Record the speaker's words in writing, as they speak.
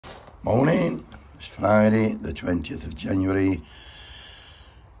Morning, it's Friday the 20th of January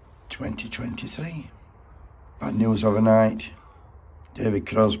 2023. Bad news overnight. David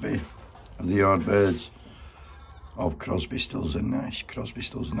Crosby of the Yardbirds of Crosby, Stills and Nash. Crosby,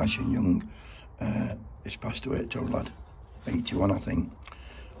 Stills, Nash and Young is passed away at lad, 81 I think.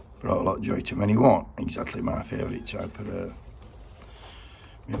 Brought a lot of joy to many. What exactly my favourite type of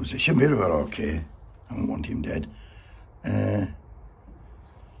musician, but we're okay. I don't want him dead.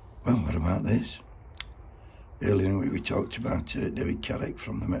 Well, what about this? Earlier in the week we talked about David Carrick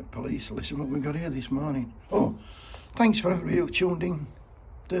from the Met Police. Listen what we got here this morning. Oh, thanks for everybody who tuned in.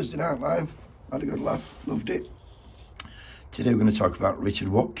 Thursday Night Live. Had a good laugh. Loved it. Today we're going to talk about Richard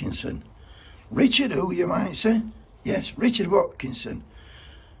Watkinson. Richard who, you might say? Yes, Richard Watkinson.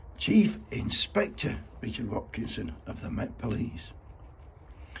 Chief Inspector Richard Watkinson of the Met Police.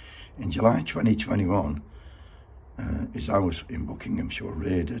 In July 2021, his house in Buckinghamshire were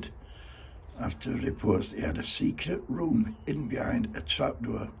raided after reports that he had a secret room hidden behind a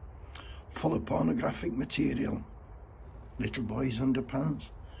trapdoor full of pornographic material, little boys' underpants,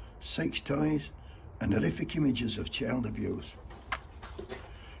 sex toys and horrific images of child abuse.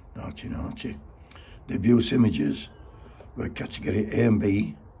 Naughty, naughty. The abuse images were category A and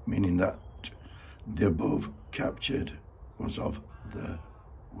B, meaning that the above captured was of the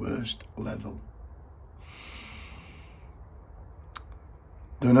worst level.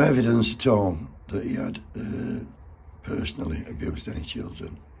 There was no evidence at all that he had personally abused any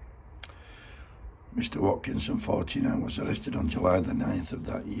children. Mr. Watkinson, 49, was arrested on July the 9th of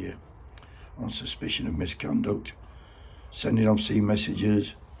that year on suspicion of misconduct, sending obscene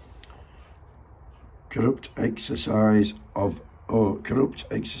messages, corrupt exercise of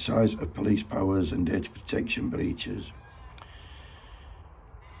police powers and data protection breaches.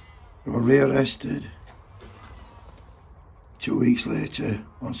 They were rearrested 2 weeks later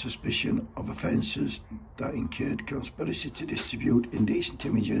on suspicion of offences that incurred conspiracy to distribute indecent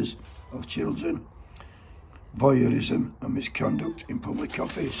images of children, voyeurism and misconduct in public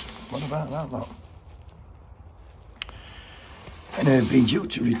office. What about that lot? And they've been due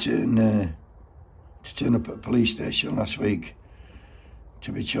to turn up at a police station last week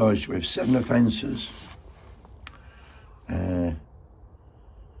to be charged with 7 offences,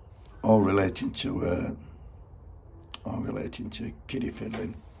 all relating to kiddie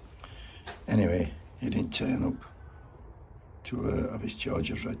fiddling. Anyway, he didn't turn up to have his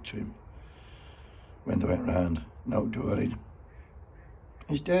charges read to him. When they went round, knocked door in.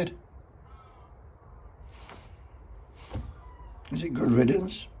 He's dead. Is it good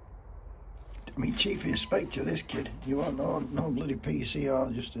riddance? I mean, Chief Inspector, this kid. You want no bloody PC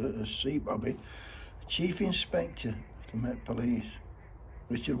or just a C-bobby. Chief Inspector of the Met Police,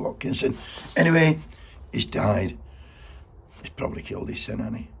 Richard Watkinson. Anyway, he's died. He's probably killed his son,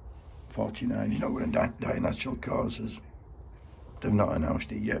 hasn't he? 49. He's not going to die of natural causes. They've not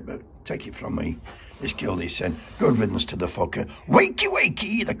announced it yet, but take it from me. He's killed his son. Good riddance to the fucker. Wakey,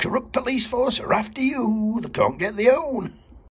 wakey, the corrupt police force are after you. They can't get their own.